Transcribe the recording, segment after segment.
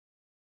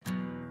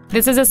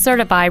This is a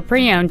certified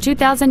pre-owned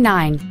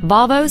 2009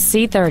 Volvo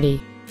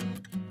C30.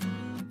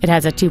 It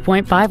has a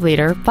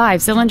 2.5-liter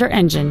 5-cylinder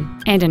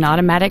engine and an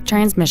automatic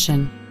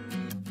transmission.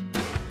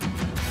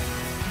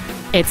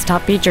 Its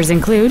top features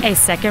include a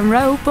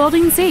second-row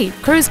folding seat,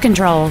 cruise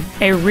control,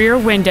 a rear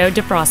window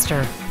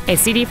defroster, a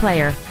CD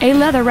player, a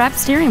leather-wrapped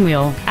steering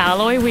wheel,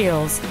 alloy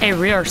wheels, a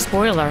rear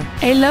spoiler,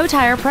 a low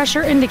tire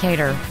pressure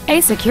indicator, a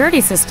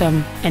security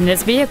system, and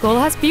this vehicle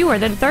has fewer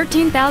than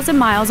 13,000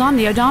 miles on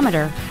the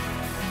odometer.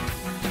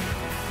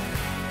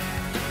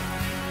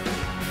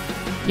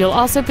 You'll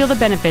also feel the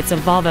benefits of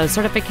Volvo's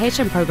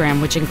certification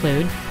program, which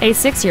include a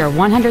 6-year,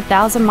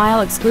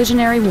 100,000-mile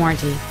exclusionary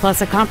warranty,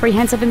 plus a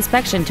comprehensive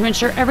inspection to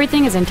ensure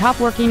everything is in top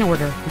working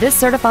order. This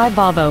certified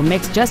Volvo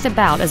makes just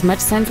about as much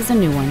sense as a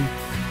new one.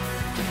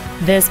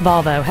 This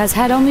Volvo has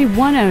had only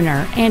one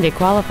owner, and it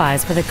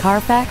qualifies for the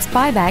Carfax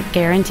buyback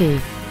guarantee.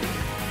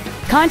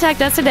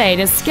 Contact us today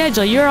to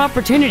schedule your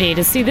opportunity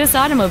to see this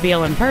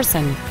automobile in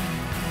person.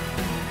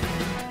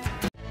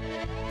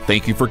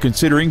 Thank you for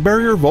considering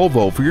Barrier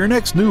Volvo for your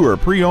next new or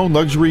pre-owned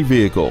luxury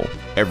vehicle.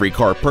 Every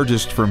car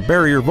purchased from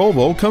Barrier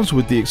Volvo comes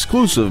with the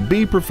exclusive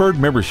Be Preferred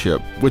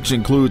membership, which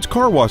includes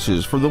car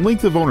washes for the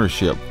length of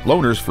ownership,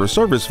 loaners for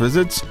service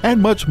visits,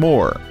 and much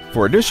more.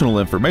 For additional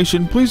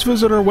information, please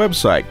visit our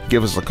website,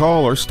 give us a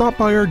call, or stop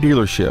by our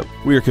dealership.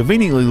 We are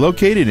conveniently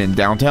located in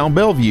downtown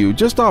Bellevue,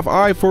 just off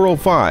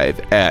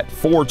I-405 at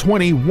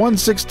 420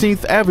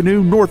 116th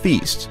Avenue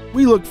Northeast.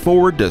 We look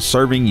forward to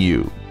serving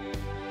you.